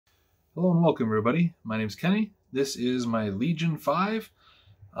Hello and welcome everybody. My name is Kenny. This is my Legion 5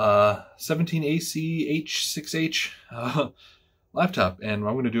 17AC H6H laptop, and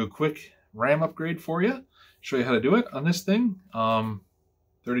I'm going to do a quick RAM upgrade for you. Show you how to do it on this thing.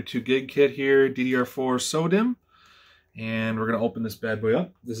 32 gig kit here, DDR4 SO-DIMM, and we're going to open this bad boy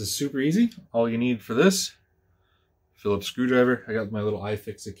up. This is super easy. All you need for this, Phillips screwdriver. I got my little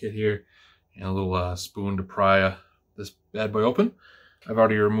iFixit kit here and a little spoon to pry this bad boy open. I've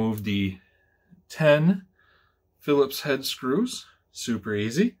already removed the 10 Phillips head screws. Super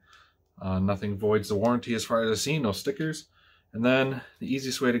easy. Nothing voids the warranty as far as I've seen, no stickers. And then the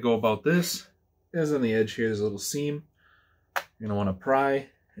easiest way to go about this is on the edge here, there's a little seam. You're going to want to pry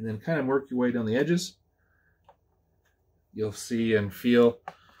and then kind of work your way down the edges. You'll see and feel,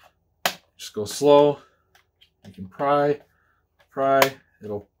 just go slow. You can pry,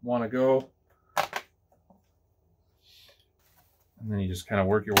 it'll want to go. And then you just kind of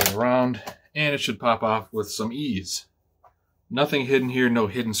work your way around, and it should pop off with some ease. Nothing hidden here, no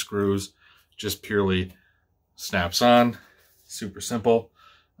hidden screws, just purely snaps on. Super simple.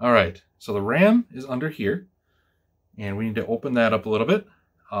 All right, so the RAM is under here, and we need to open that up a little bit.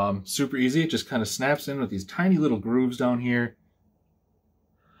 Super easy, it just kind of snaps in with these tiny little grooves down here.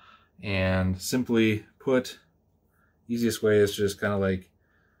 And simply put, easiest way is just kind of like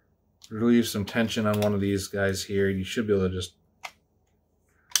relieve some tension on one of these guys here. You should be able to just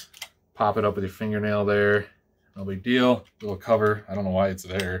pop it up with your fingernail there. No big deal. Little cover. I don't know why it's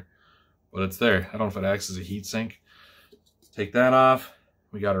there, but it's there. I don't know if it acts as a heat sink. Take that off.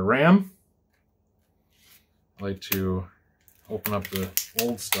 We got our RAM. I like to open up the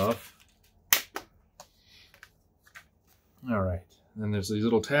old stuff. All right. Then there's these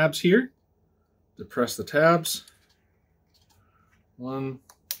little tabs here. Depress the tabs. 1,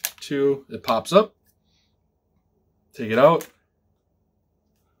 2. It pops up. Take it out.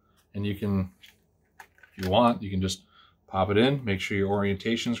 And you can, if you want, you can just pop it in, make sure your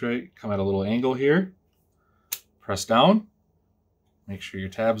orientation's right, come at a little angle here, press down, make sure your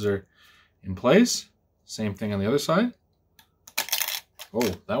tabs are in place. Same thing on the other side.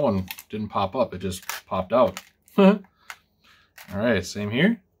 Oh, that one didn't pop up, it just popped out. All right, same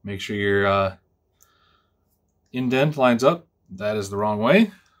here. Make sure your indent lines up. That is the wrong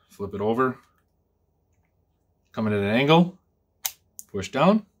way. Flip it over, come in at an angle, push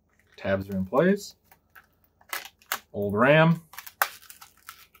down. Tabs are in place. Old RAM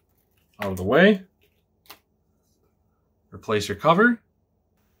out of the way. Replace your cover.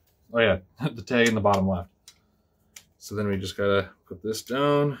 Oh yeah, the tag in the bottom left. So then we just gotta put this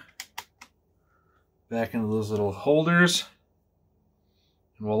down, back into those little holders,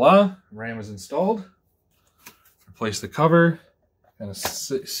 and voila, RAM is installed. Replace the cover. Kind of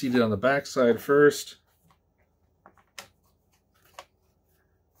seat it on the back side first.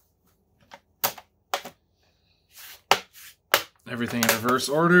 Everything in reverse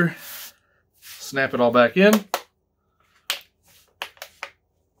order. Snap it all back in.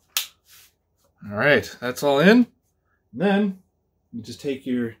 All right, that's all in. And then you just take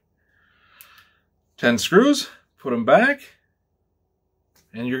your 10 screws, put them back,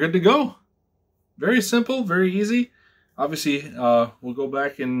 and you're good to go. Very simple, very easy. Obviously, we'll go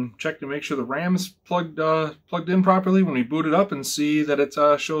back and check to make sure the RAM's plugged in properly when we boot it up and see that it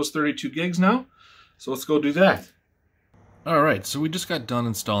shows 32 gigs now. So let's go do that. Alright, so we just got done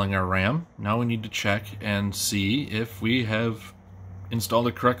installing our RAM. Now we need to check and see if we have installed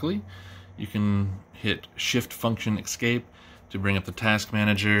it correctly. You can hit Shift Function Escape to bring up the Task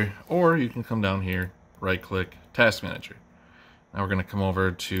Manager, or you can come down here, right-click Task Manager. Now we're going to come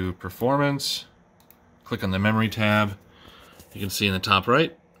over to Performance, click on the Memory tab. You can see in the top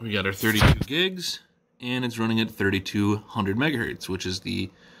right, we got our 32 gigs, and it's running at 3200 megahertz, which is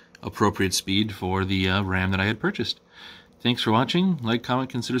the appropriate speed for the RAM that I had purchased. Thanks for watching. Like, comment,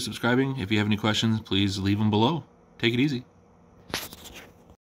 consider subscribing. If you have any questions, please leave them below. Take it easy.